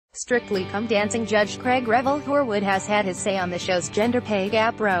Strictly Come Dancing judge Revel Horwood has had his say on the show's gender pay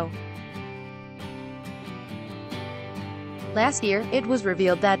gap row. Last year, it was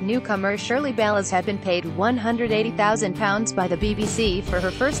revealed that newcomer Shirley Ballas had been paid £180,000 by the BBC for her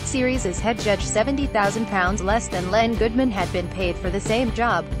first series as head judge, £70,000 less than Len Goodman had been paid for the same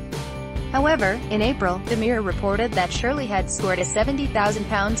job. However, in April, the Mirror reported that Shirley had scored a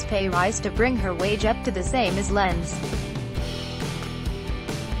 £70,000 pay rise to bring her wage up to the same as Len's.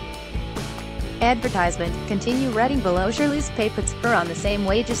 Advertisement. Continue reading below. Shirley's pay puts her on the same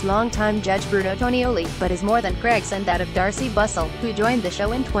wage as longtime judge Bruno Tonioli, but is more than Craig's and that of Darcy Bussell, who joined the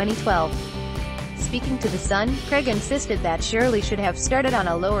show in 2012. Speaking to The Sun, Craig insisted that Shirley should have started on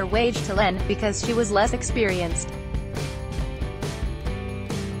a lower wage to Len, because she was less experienced.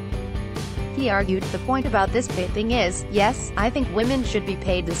 He argued, "The point about this pay thing is, yes, I think women should be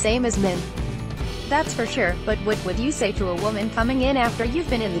paid the same as men. That's for sure, but what would you say to a woman coming in after you've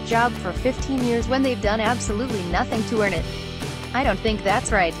been in the job for 15 years when they've done absolutely nothing to earn it? I don't think that's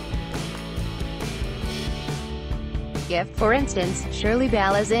right. If, for instance, Shirley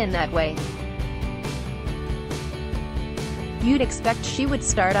Ballas in that way, you'd expect she would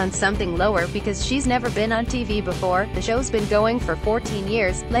start on something lower because she's never been on TV before. The show's been going for 14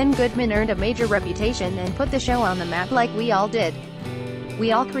 years. Len Goodman earned a major reputation and put the show on the map like we all did.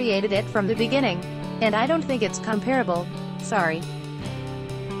 We all created it from the beginning. And I don't think it's comparable. Sorry.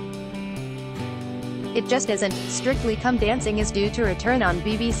 It just isn't." Strictly Come Dancing is due to return on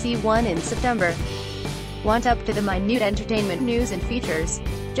BBC One in September. Want up to the minute entertainment news and features?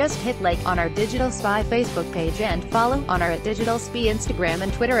 Just hit like on our Digital Spy Facebook page and follow on our @Digital Spy Instagram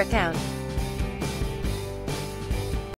and Twitter account.